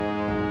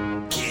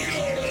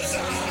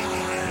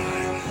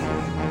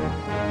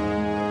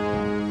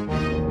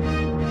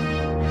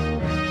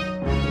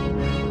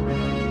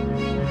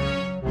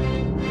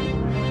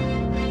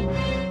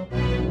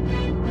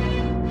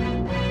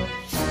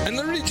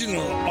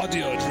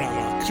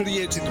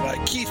created by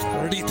Keith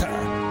Rita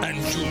and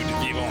Jude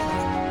Vivon.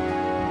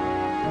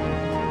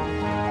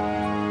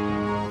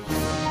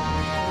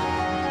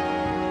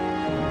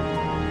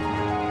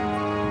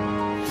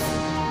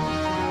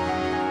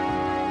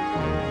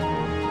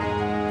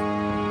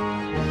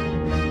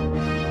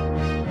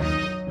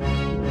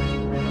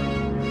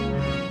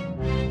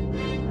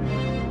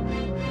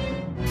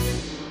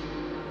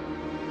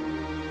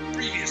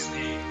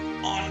 Previously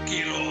on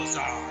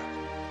Kilozar.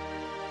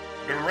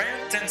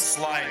 Durant and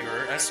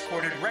Sliger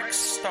escorted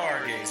Rex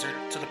Stargazer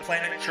to the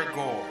planet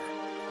Tragor,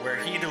 where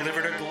he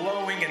delivered a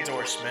glowing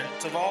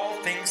endorsement of all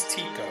things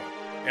Tico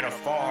in a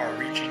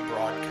far-reaching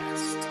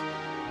broadcast.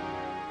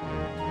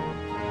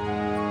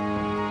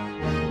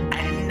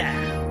 And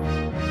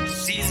now,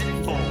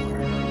 Season 4,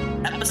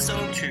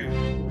 Episode 2,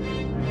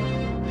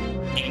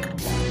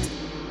 Inkplot,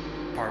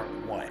 Part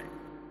 1.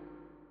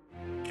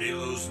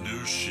 Kalo's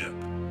new ship,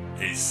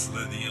 a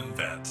Slithian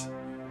Vet,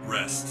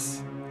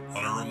 rests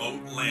on a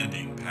remote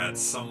landing pad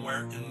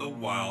somewhere in the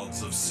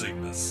wilds of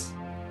Cygnus,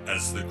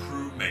 as the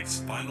crew makes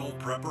final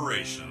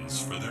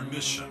preparations for their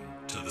mission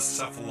to the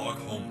Cephalog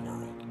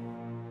homeworld.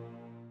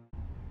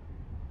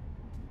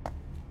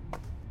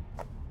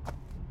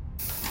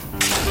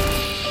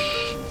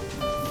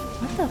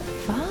 What the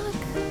fuck?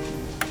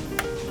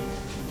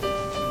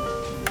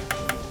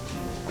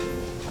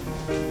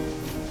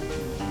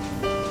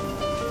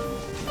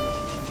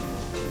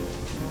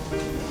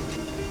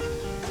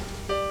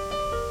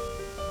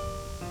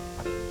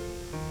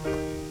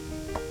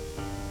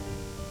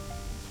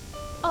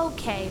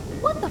 Okay,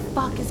 what the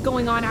fuck is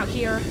going on out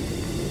here?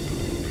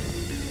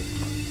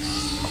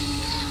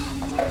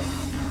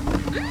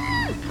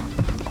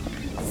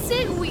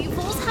 Sig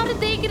weevils, how did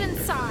they get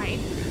inside?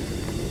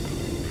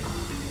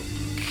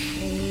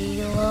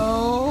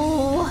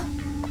 Halo.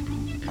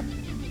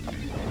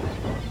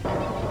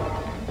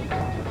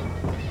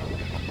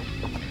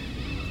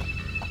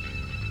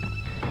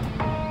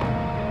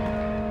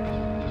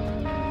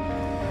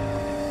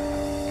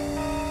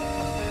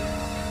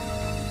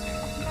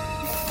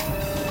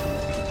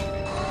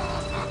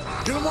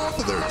 Get them off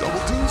of there, Double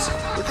Deuce!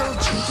 They're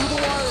gonna chew through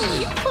the wire!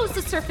 You closed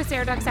the surface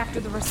air ducts after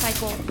the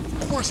recycle.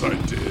 Of course I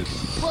did.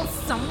 Well,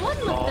 someone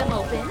left them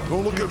open.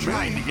 Don't look at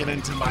Trying to me! get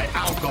into my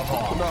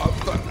alcohol.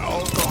 Not the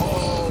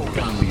alcohol!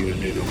 Come here,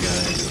 little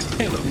guy.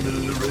 Hello.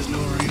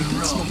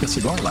 You smoked a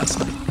cigar last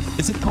night.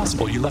 Is it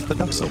possible you left the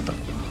ducts open?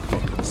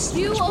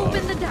 You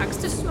opened the ducts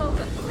to smoke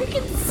a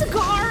freaking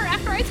cigar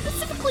after I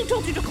specifically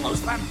told you to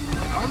close them.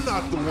 I'm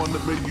not the one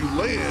that made you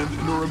land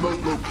in a remote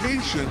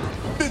location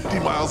 50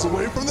 miles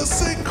away from the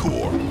Sig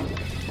Core!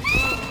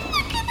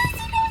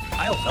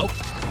 I'll help.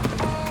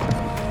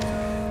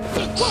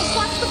 Whoa,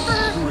 watch the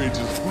fur!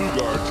 Courageous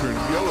Flugar turned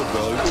yellow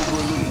belly over a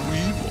little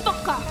weevil.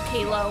 Fuck off,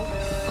 Kalo.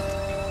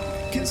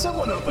 Can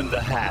someone open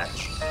the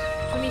hatch?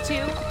 22?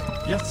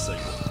 Yes, sir.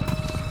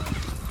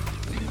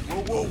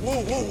 Whoa,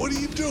 what are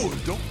you doing?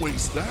 Don't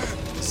waste that.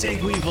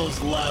 Sig Weevils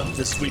love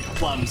the sweet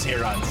plums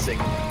here on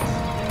Cygnus.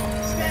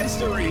 Stands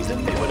to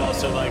reason they would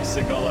also like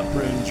Cigola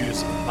prune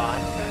juice and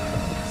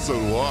vodka. So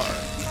do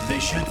I. They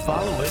should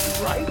follow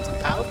it right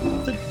out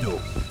the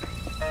door.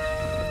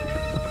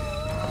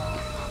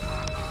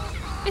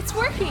 It's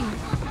working.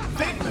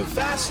 They'd move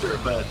faster,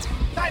 but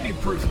 90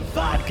 proof of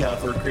vodka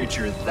for a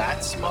creature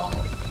that small,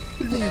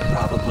 they're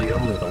probably a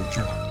little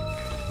drunk.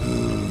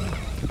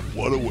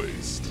 What a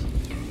waste.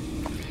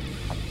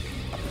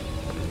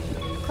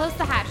 Close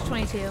the hatch,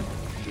 22.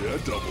 Yeah,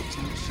 Double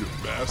Deuce, your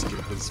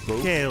master has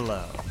spoken.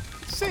 Kalo,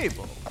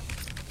 Sable,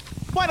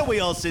 why don't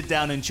we all sit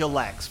down and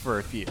chillax for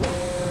a few?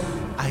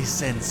 I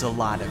sense a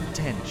lot of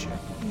tension.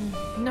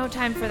 No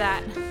time for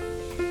that.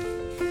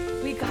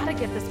 We gotta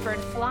get this bird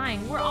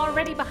flying. We're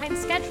already behind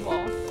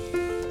schedule.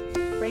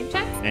 Brain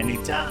check?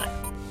 Anytime.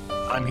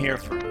 I'm here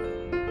for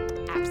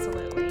you.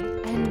 Absolutely.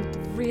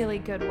 And really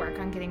good work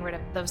on getting rid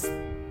of those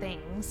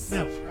things.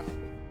 No problem.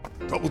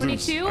 Double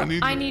Deuce, 22,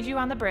 I I need you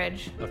on the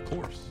bridge. Of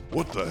course.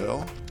 What the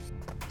hell?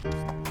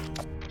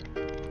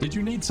 Did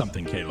you need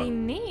something, He Kayla?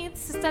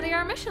 needs to study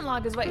our mission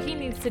log is what he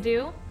needs to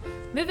do.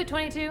 Move it,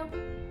 22.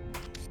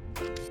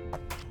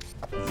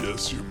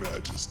 Yes, your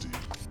majesty.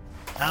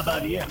 How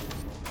about you?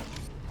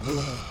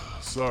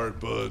 Sorry,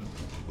 bud.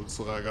 Looks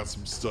like I got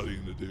some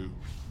studying to do.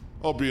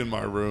 I'll be in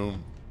my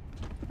room.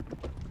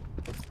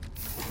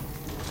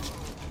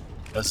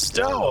 A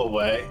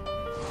stowaway?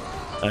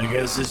 I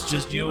guess it's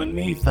just you and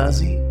me,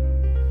 Fuzzy.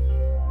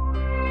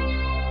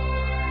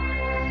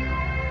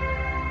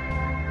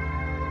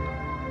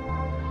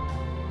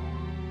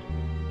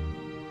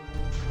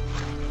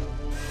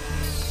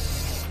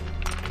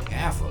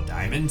 Careful,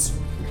 Diamonds.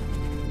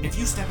 If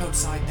you step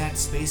outside that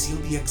space,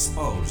 you'll be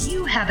exposed.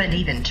 You haven't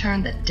even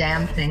turned the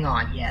damn thing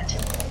on yet.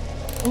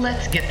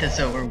 Let's get this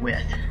over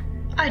with.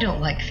 I don't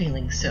like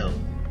feeling so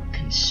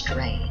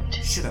constrained.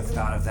 Should have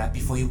thought of that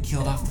before you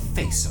killed off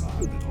the face of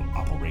our little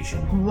operation.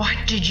 What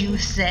did you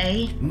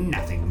say?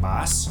 Nothing,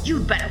 boss.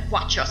 You'd better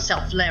watch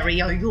yourself,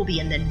 Larry, or you'll be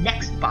in the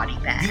next body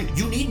bag.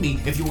 You need me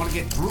if you want to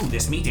get through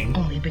this meeting.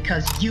 Only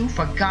because you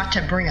forgot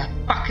to bring a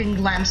fucking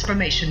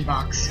Lambsformation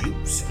box. You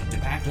said to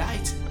pack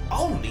light.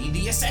 Only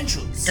the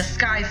essentials.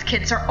 Disguise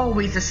kits are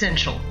always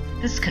essential.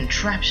 This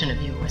contraption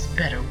of yours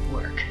better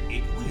work.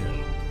 It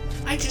will.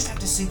 I just have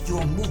to sync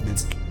your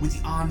movements with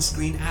the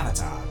on-screen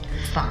avatar.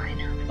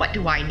 Fine. What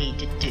do I need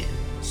to do?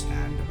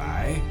 Stand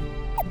by.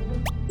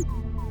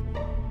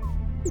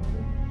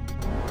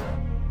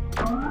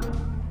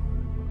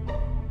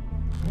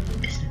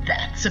 Is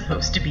that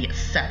supposed to be a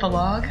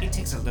cephalog? It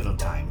takes a little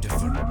time to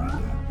fully render.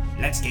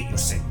 Let's get you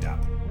synced up.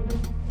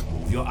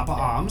 Move your upper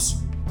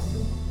arms.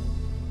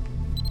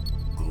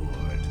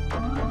 Good.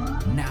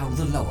 Now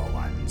the lower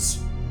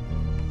ones.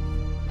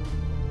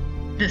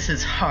 This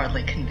is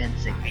hardly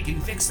convincing. I can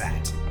fix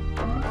that.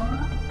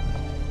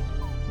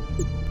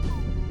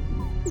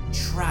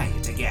 Try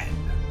it again.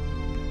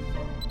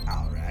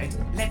 Alright,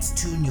 let's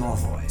tune your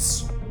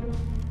voice.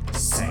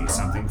 Say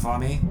something for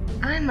me.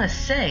 I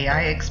must say,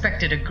 I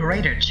expected a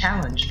greater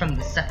challenge from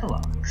the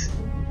cephalogs.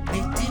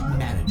 They did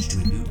manage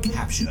to elude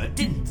capture,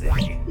 didn't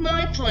they?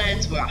 My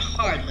plans were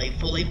hardly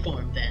fully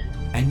formed then.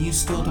 And you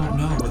still don't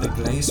know where the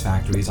glaze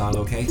factories are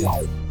located.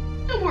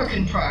 A work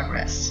in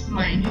progress.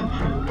 My new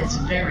crew is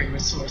very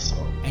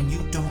resourceful. And you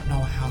don't know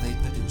how they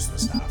produce the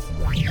stuff.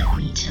 Let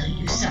me tell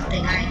you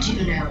something I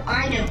do know.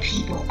 I know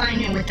people. I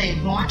know what they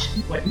want,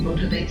 what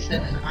motivates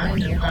them, and I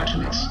know how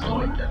to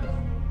exploit them.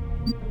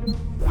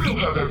 We'll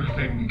have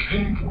everything we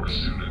came for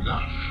soon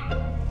enough.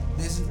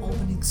 There's an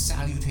opening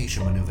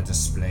salutation maneuver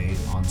displayed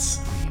on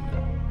screen.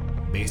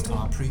 Based on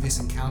our previous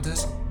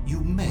encounters,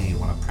 you may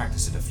want to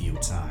practice it a few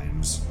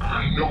times.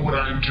 I know what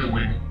I'm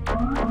doing.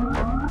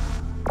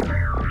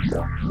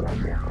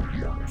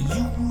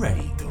 You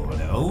ready,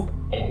 Gordo?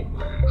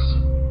 Always.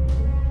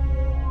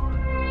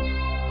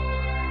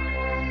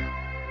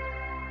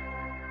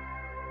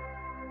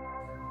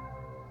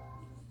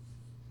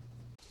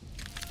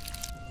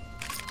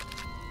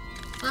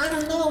 I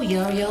don't know,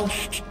 Uriel.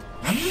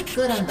 I'm not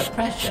good under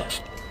pressure.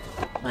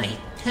 My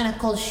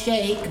tentacles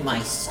shake, my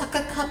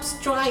sucker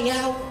cups dry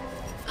out.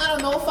 I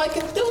don't know if I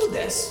can do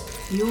this.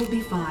 You'll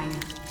be fine.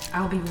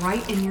 I'll be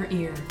right in your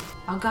ear.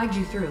 I'll guide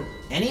you through.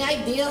 Any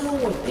idea who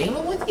we're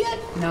dealing with yet?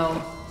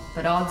 No,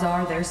 but odds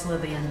are they're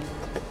Slithian.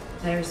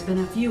 There's been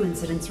a few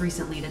incidents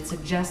recently that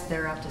suggest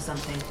they're up to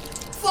something.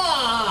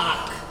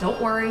 Fuck! Don't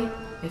worry.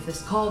 If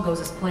this call goes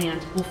as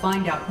planned, we'll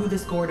find out who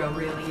this Gordo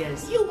really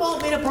is. You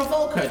want me to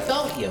provoke her,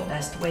 don't you?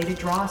 Best way to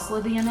draw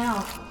Slithian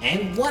out.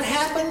 And what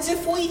happens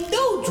if we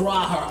do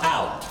draw her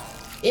out?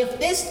 If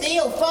this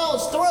deal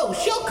falls through,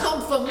 she'll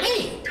come for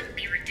me. Don't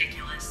be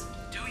ridiculous.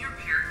 Do your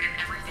part and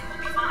everything will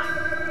be fine.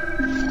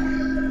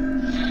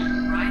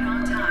 Right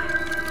on time.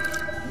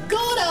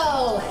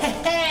 Gordo!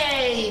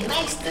 Hey,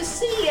 nice to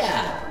see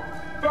ya.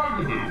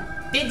 Bugaboo.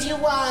 Did you,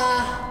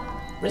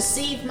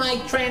 receive my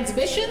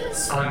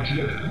transmissions? I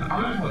did, and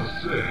I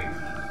must say,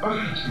 I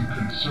have some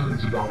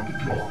concerns about the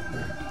draw.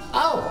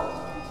 Oh,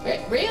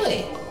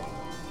 really?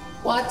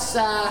 What's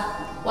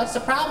the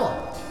problem?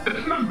 It's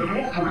in the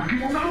middle of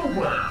freaking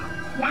nowhere.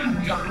 Why do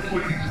we have to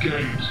play these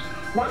games?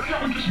 Why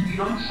can't we just meet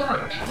on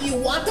site? Do you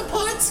want the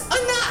parts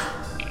or not?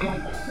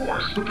 Of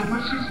course, but the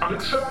risk is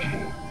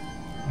unacceptable.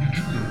 You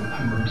do know the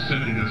crew I'm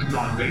sending is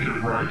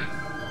non-native, right?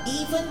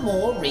 Even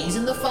more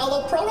reason to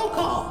follow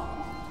protocol.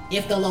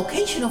 If the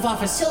location of our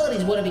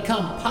facilities were to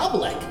become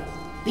public,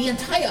 the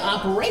entire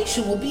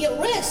operation will be at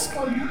risk.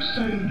 Are you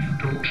saying you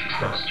don't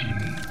trust me?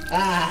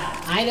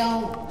 I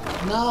don't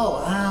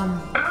know,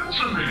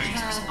 Answer me!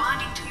 She's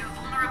responding to your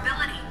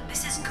vulnerability.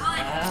 This is good.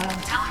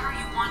 Tell her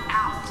you want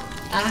out.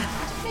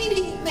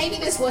 Maybe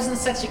this wasn't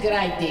such a good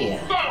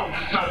idea. No,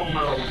 hell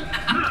no!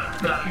 You're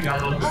not backing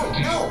out on this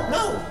deal.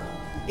 No.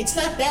 It's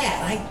not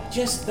that. I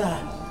just,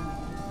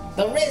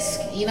 the risk,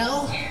 you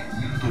know?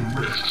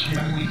 The risks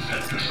when we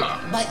set this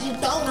up. But you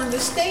don't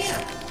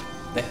understand.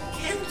 The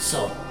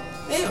council,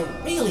 they're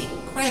really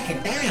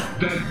cracking down.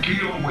 Then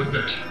deal with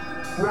it.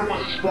 Throw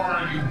a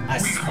spy, you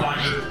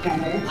weak-minded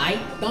fool. I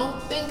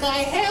don't think I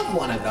have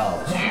one of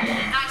those.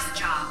 Nice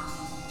job.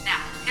 Now,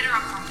 hit her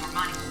up for more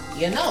money.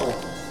 You know,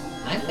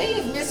 I may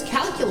have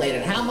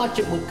miscalculated how much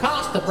it would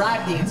cost to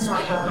bribe the Talk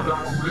inspector.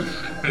 about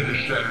risk.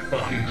 Finish that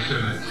fucking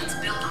sentence. Let's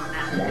build on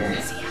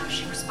that. See how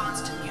she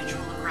responds to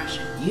mutual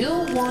aggression.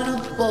 You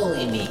wanna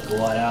bully me,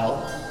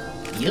 Gordo?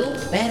 You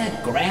better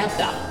grab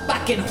the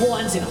fucking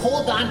horns and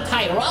hold on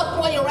tight, or I'll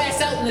throw your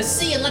ass out in the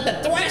sea and let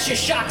the thrasher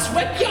sharks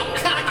rip your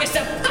carcass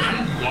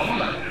apart!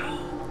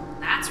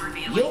 That's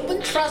revealing. You've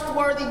been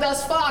trustworthy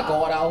thus far,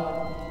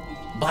 Gordo.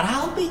 But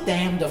I'll be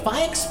damned if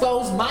I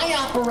expose my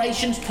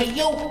operations to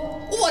you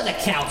or the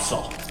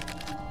council.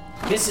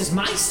 This is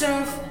my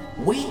serve.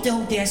 We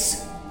do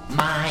this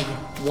my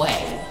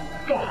way.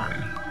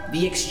 Fine.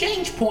 The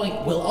exchange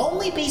point will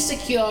only be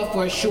secure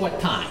for a short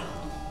time.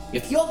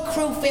 If your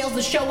crew fails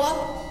to show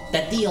up,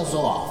 the deal's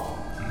off.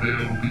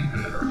 They'll be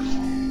there.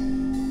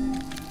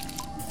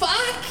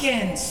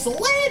 Fucking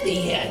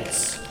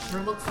Slithians!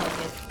 Sure looks like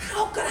it.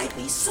 How could I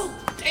be so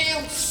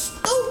damn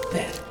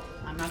stupid?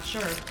 I'm not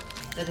sure.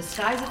 The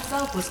disguise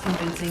itself was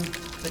convincing,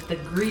 but the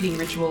greeting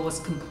ritual was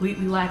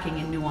completely lacking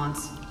in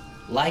nuance.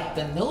 Like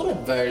the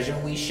neutered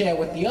version we share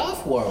with the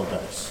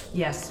Offworlders.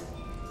 Yes.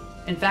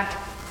 In fact,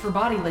 Her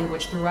body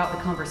language throughout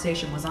the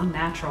conversation was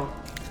unnatural.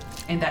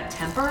 And that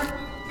temper,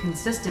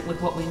 consistent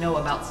with what we know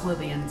about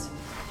Slithians.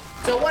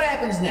 So what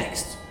happens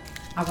next?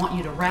 I want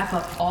you to wrap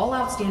up all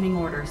outstanding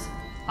orders.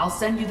 I'll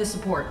send you the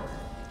support,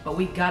 but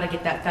we gotta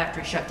get that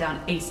factory shut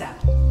down ASAP.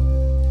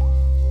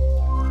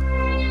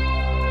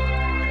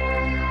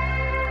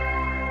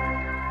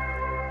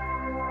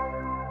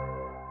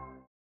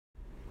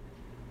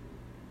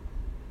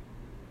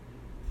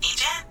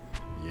 Agent?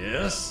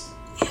 Yes?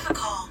 You have a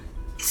call.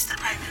 It's the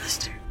Prime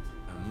Minister.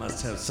 It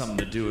must have something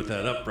to do with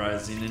that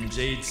uprising in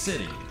Jade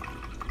City.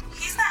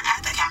 He's not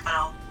at the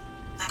capital.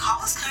 The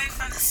call is coming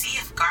from the Sea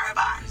of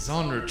Garbon. He's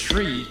on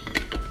retreat.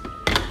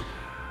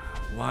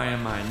 Why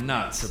am I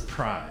not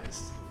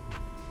surprised?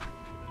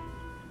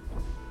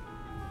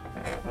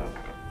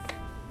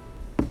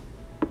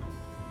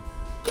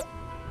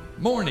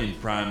 Morning,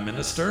 Prime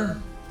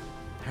Minister.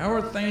 How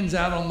are things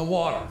out on the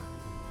water?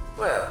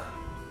 Well,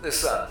 the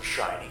sun's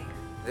shining,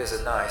 there's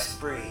a nice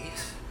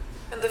breeze,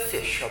 and the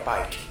fish are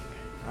biting.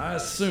 I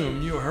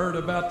assume you heard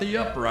about the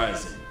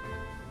uprising.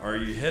 Are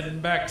you heading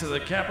back to the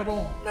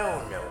capital?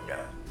 No.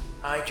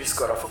 I just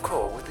got off a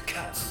call with the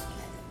council.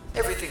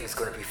 Everything is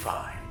going to be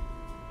fine.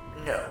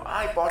 No,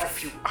 I bought a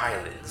few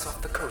islands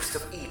off the coast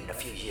of Eden a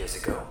few years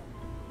ago,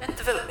 and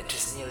development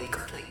is nearly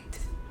complete.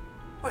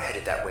 We're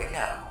headed that way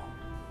now.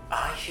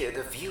 I hear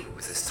the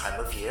views this time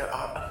of year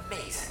are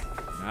amazing.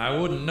 I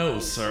wouldn't know,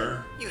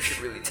 sir. You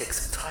should really take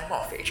some time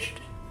off, Agent.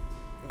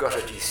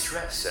 Gotta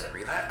de-stress and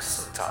relax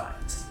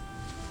sometimes.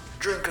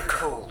 Drink a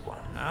cold one.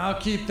 I'll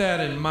keep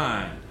that in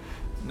mind.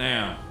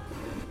 Now,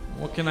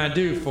 what can I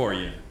do for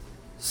you?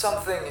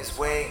 Something is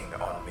weighing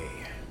on me,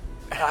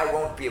 and I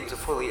won't be able to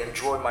fully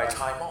enjoy my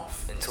time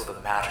off until the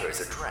matter is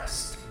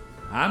addressed.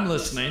 I'm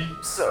listening.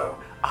 So,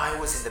 I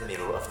was in the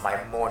middle of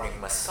my morning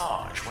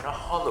massage when a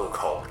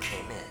holocall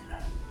came in.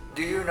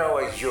 Do you know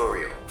a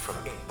Uriel from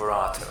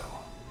Imperato?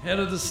 Head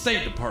of the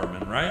State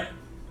Department, right?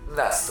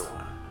 That's the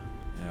one.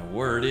 Yeah,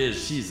 word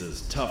is she's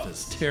as tough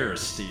as Terra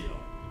Steel.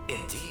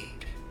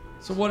 Indeed.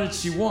 So what did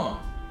she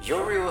want?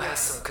 Uriel has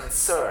some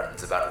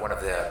concerns about one of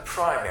their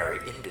primary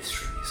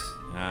industries.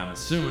 I'm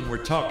assuming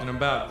we're talking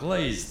about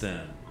glaze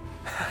then.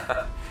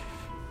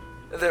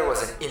 There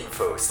was an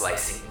info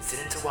slicing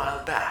incident a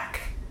while back.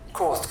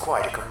 Caused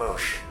quite a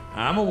commotion.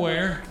 I'm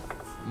aware.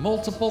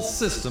 Multiple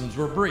systems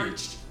were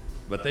breached,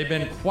 but they've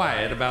been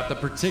quiet about the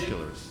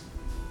particulars.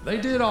 They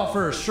did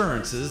offer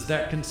assurances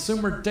that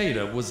consumer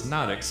data was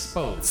not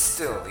exposed.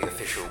 Still the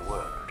official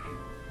word.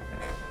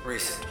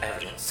 Recent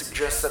evidence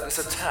suggests that this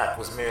attack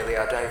was merely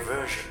a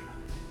diversion,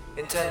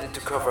 intended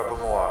to cover up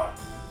a more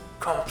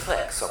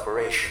complex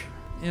operation.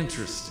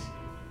 Interesting.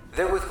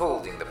 They're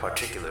withholding the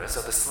particulars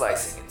of the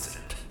slicing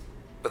incident,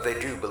 but they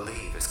do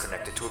believe it's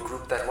connected to a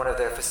group that one of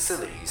their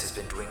facilities has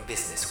been doing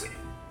business with.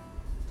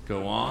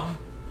 Go on.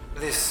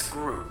 This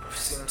group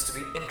seems to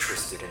be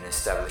interested in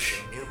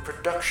establishing new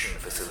production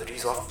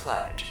facilities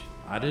off-planet.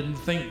 I didn't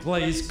think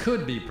glaze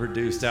could be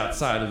produced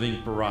outside of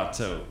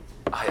Imperato.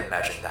 I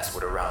imagine that's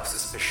what aroused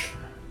suspicion.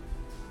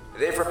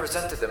 They've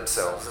represented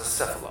themselves as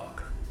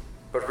Cephalog,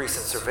 but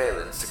recent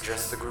surveillance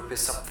suggests the group is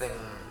something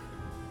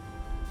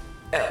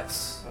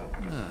else.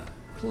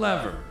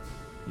 Clever.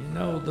 You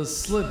know, the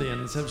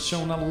Slithians have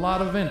shown a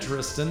lot of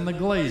interest in the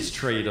glaze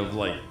trade of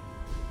late.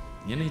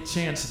 Any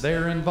chance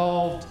they're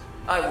involved?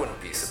 I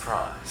wouldn't be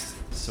surprised.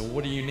 So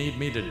what do you need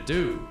me to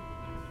do?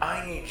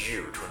 I need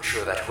you to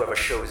ensure that whoever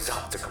shows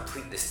up to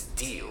complete this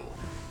deal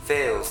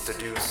fails to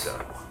do so.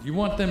 You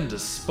want them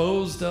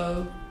disposed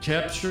of,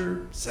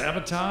 captured,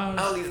 sabotaged?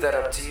 I'll leave that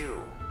up to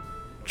you.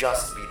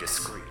 Just be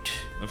discreet.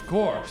 Of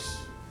course.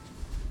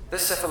 The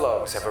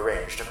Cephalogs have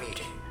arranged a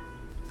meeting.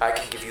 I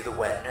can give you the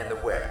when and the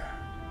where,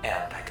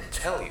 and I can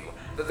tell you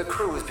that the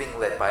crew is being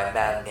led by a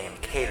man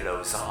named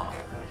Kalo Zahn.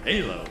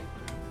 Halo?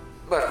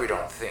 But we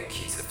don't think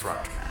he's the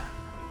front man.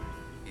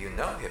 You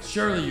know him.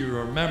 Surely you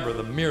remember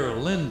the Mira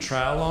Lin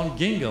trial on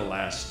Ginga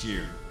last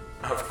year.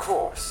 Of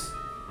course.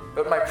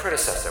 But my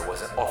predecessor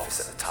was in office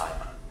at the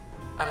time.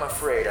 I'm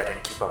afraid I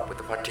didn't keep up with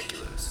the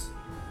particulars.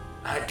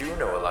 I do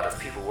know a lot of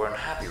people were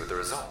unhappy with the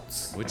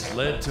results. Which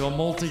led to a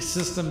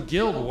multi-system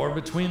guild war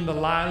between the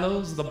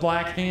Lilos, the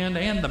Black Hand,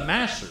 and the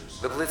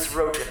Mashers. The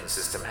Blitz-Rotin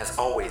system has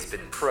always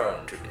been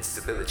prone to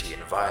instability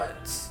and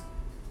violence.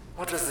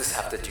 What does this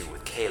have to do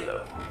with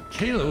Kalo?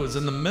 Kalo is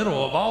in the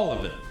middle of all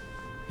of it.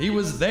 He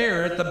was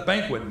there at the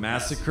banquet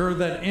massacre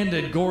that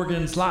ended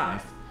Gorgon's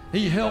life.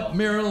 He helped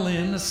Mira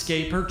Lin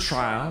escape her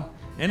trial,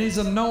 and he's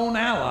a known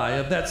ally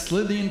of that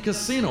Slithian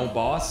casino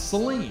boss,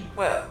 Celine.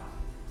 Well,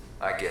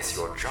 I guess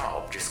your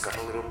job just got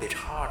a little bit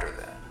harder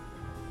then.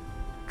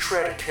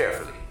 Tread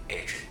carefully,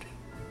 Agent.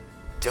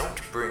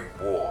 Don't bring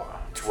war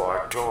to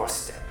our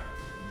doorstep.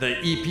 The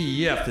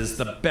EPEF is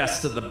the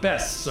best of the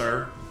best,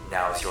 sir.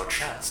 Now's your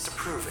chance to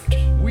prove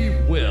it. We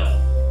will.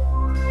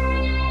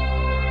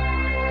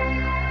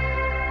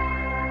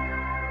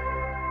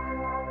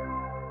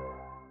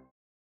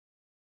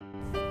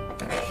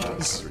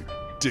 This is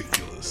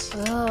ridiculous.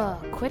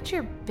 Ugh, quit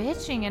your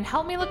bitching and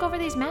help me look over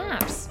these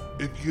maps.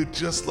 If you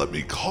just let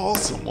me call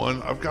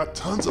someone, I've got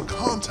tons of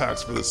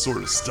contacts for this sort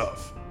of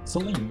stuff.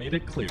 Salim made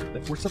it clear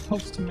that we're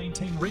supposed to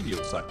maintain radio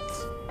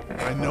silence.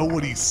 I know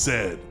what he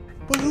said,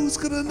 but who's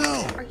gonna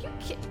know? Are you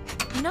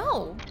kidding?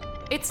 No,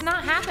 it's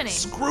not happening.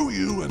 Screw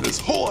you and this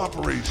whole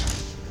operation.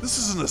 This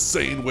isn't a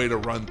sane way to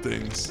run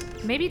things.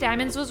 Maybe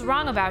Diamonds was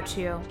wrong about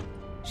you.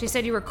 She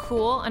said you were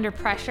cool under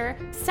pressure,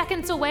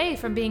 seconds away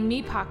from being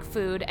Meepock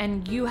food,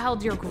 and you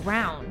held your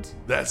ground.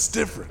 That's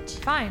different.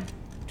 Fine.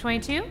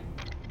 22?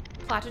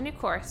 Plot a new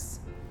course.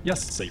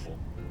 Yes, Sable.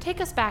 Take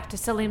us back to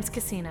Salim's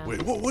casino.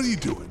 Wait, what are you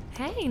doing?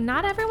 Hey,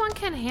 not everyone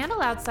can handle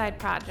outside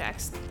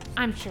projects.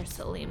 I'm sure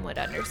Salim would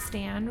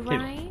understand,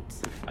 right?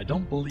 I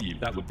don't believe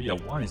that would be a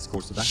wise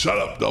course of action. Shut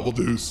up, Double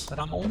Deuce. But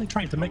I'm only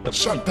trying to make the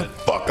Shut the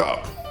fuck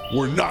up.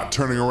 We're not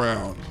turning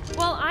around.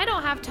 Well, I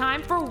don't have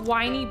time for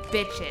whiny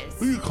bitches.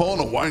 Who are you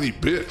calling a whiny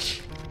bitch?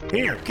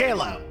 Here,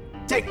 Kalo,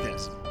 take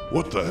this.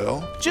 What the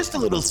hell? Just a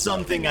little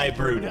something I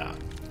brewed up.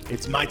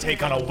 It's my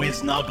take on a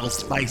Whiznoggle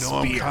spice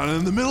I'm beer. kind of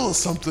in the middle of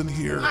something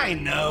here. I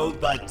know,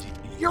 but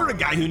you're a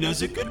guy who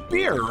knows a good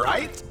beer,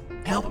 right?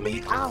 Help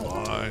me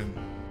out. Fine.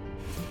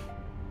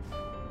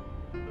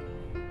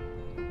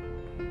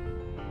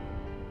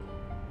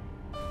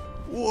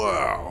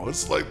 Wow,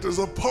 it's like there's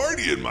a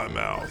party in my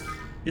mouth.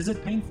 Is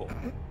it painful?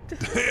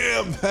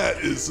 Damn,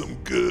 that is some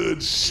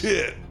good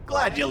shit.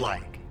 Glad you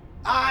like.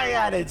 I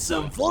added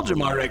some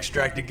Fulgimar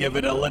extract to give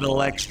it a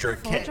little extra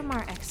kick.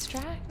 Fulgimar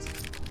extract?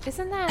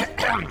 Isn't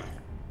that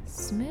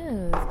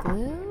smooth,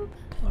 Gloob?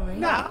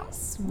 Now,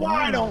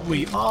 why don't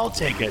we all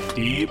take a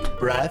deep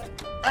breath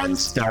and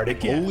start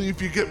again? Only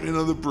if you get me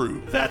another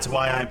brew. That's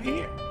why I'm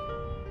here.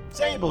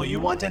 Sable, you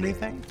want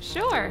anything?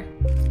 Sure.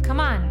 Come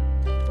on,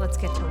 let's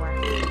get to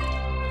work.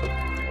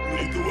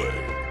 Lead the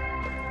way.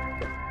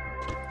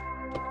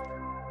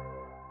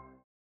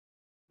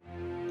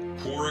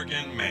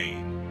 Corrigan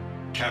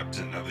Maine,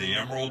 captain of the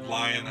Emerald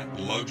Lion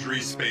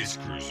luxury space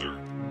cruiser,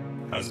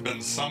 has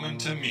been summoned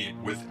to meet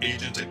with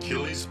Agent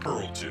Achilles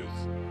Pearltooth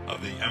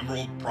of the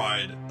Emerald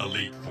Pride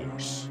Elite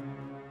Force.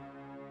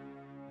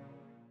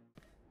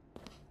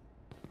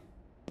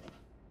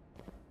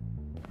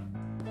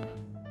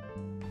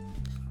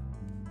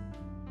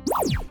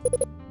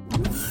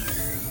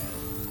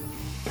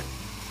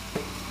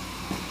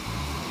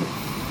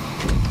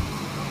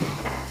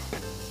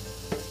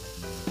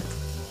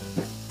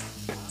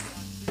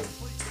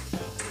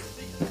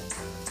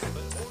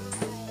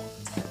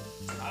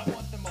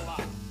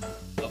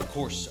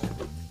 Course, sir.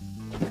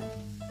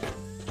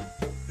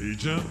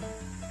 Agent?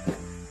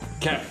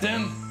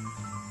 Captain,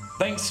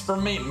 thanks for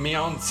meeting me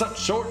on such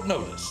short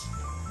notice.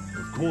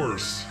 Of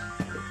course.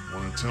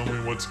 Want to tell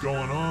me what's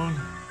going on?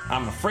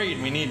 I'm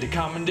afraid we need to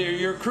commandeer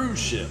your cruise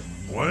ship.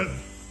 What?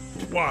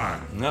 Why?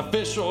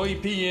 Official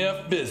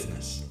EPF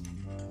business.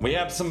 We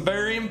have some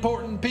very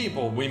important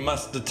people we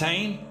must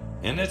detain,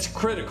 and it's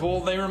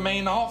critical they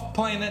remain off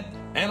planet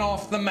and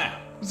off the map.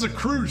 It's a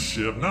cruise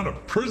ship, not a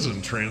prison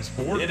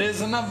transport. It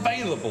is an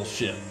available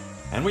ship,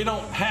 and we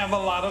don't have a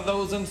lot of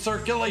those in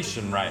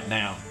circulation right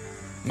now.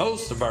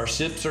 Most of our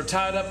ships are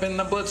tied up in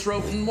the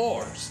Blitzroten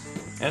Wars,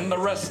 and the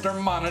rest are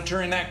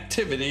monitoring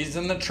activities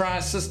in the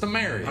Tri-System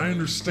area. I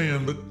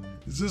understand, but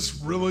is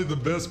this really the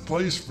best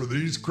place for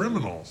these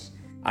criminals?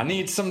 I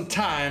need some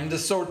time to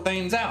sort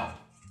things out,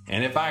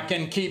 and if I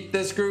can keep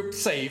this group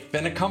safe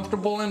in a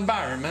comfortable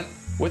environment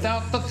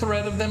without the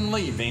threat of them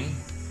leaving,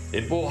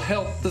 it will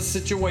help the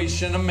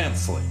situation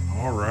immensely.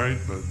 All right,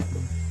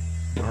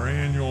 but our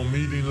annual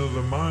meeting of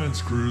the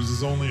Mines Crews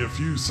is only a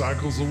few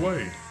cycles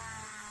away.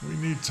 We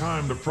need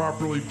time to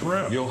properly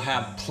prep. You'll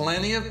have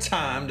plenty of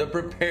time to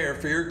prepare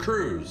for your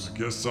cruise. I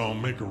guess I'll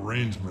make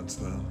arrangements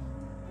then.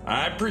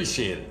 I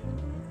appreciate it.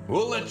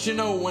 We'll let you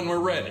know when we're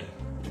ready.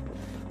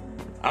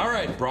 All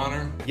right,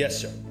 Bronner. Yes,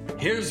 sir.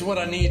 Here's what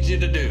I need you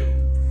to do.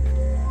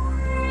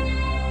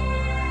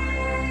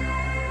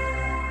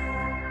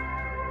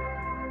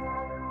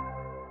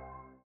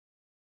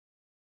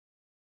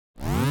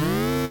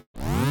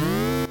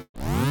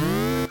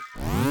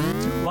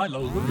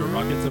 Lilo Luger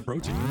rockets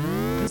approaching.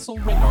 Missile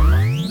radar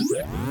line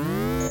detected.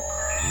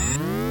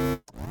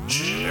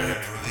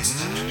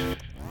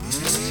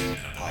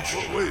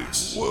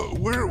 Wait,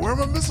 where are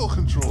my missile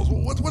controls?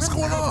 What's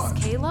going on?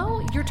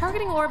 Kalo, your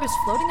targeting orb is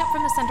floating up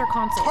from the center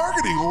console.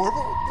 Targeting orb?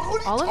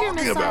 What are you All of your talking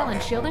missile about?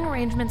 and shielding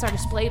arrangements are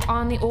displayed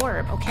on the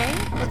orb, okay?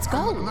 Let's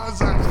go. I'm not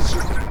exactly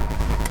sure.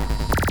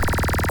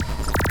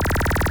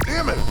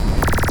 Damn it!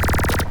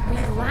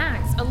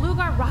 Relax. A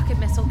Lugar rocket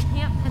missile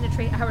can't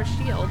penetrate our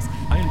shields.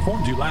 I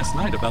informed you last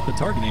night about the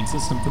targeting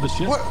system for the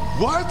ship. What?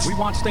 We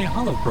watched a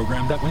holo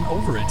program that went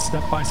over it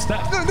step by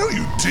step. No,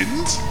 you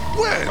didn't.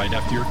 When? Right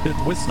after your fifth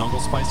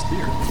Whiznoggle spiced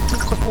beer,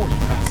 just before you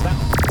passed out.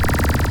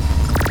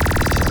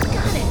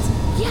 Got it.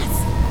 Yes.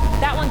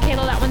 That one,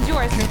 Kalo, that one's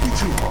yours. Can't be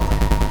too hard.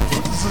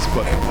 What is this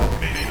button?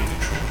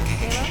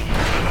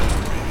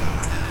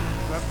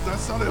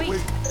 That's not it.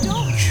 Wait.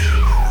 Don't.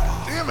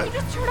 Damn it. You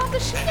just turned off the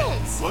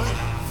shields. What?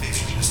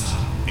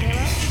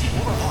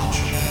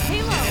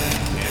 Kalo.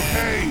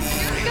 Hey.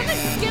 You're gonna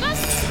get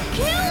us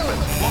killed.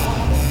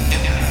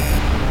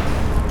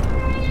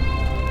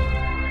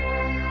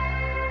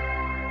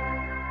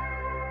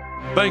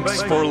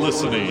 Thanks for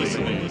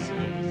listening.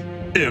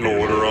 In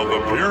order of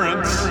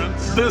appearance,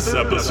 this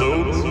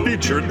episode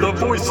featured the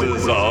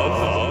voices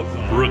of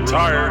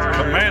retired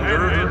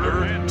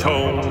Commander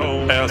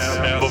Tone S.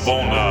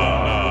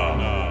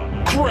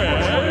 Pavona,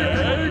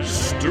 Craig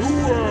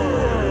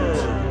Stewart,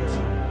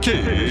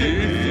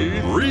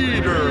 Keith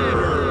Reeder,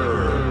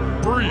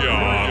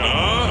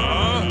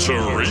 Brianna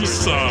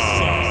Teresa,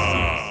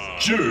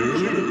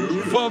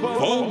 Jude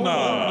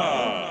Pavona,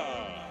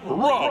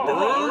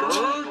 Robert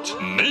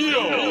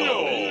Neal,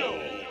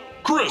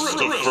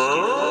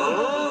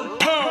 Christopher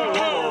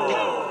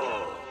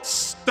Power,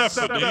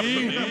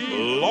 Stephanie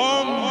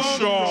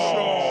Longshaw,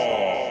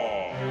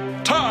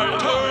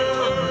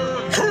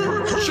 Tyler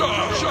Hershaw,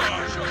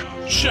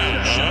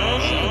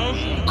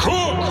 Shannon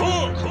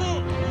Cook,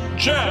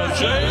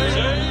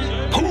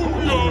 Jazzy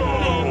Puyo,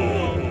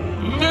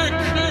 Nick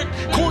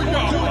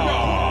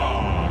Koyama,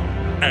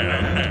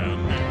 and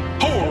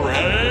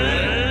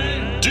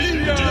Jorge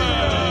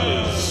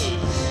Diaz.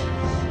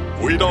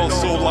 We'd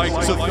also like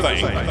to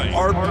thank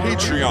our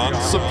Patreon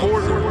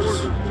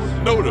supporters,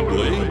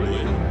 notably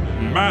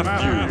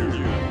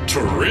Matthew,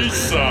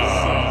 Teresa,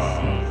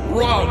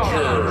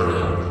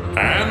 Roger,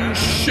 and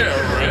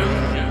Sharon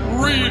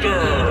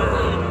Reeder,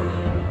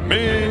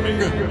 Ming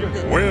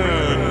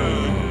Wen,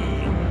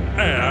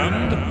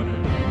 and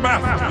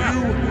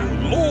Matthew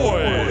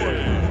Lloyd.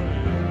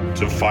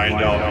 To find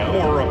out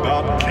more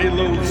about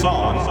Kalo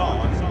Zahn,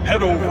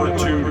 head over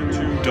to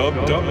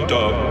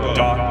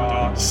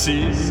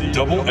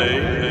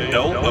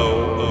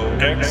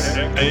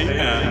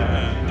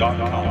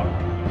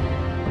www.CAALOXAN.com.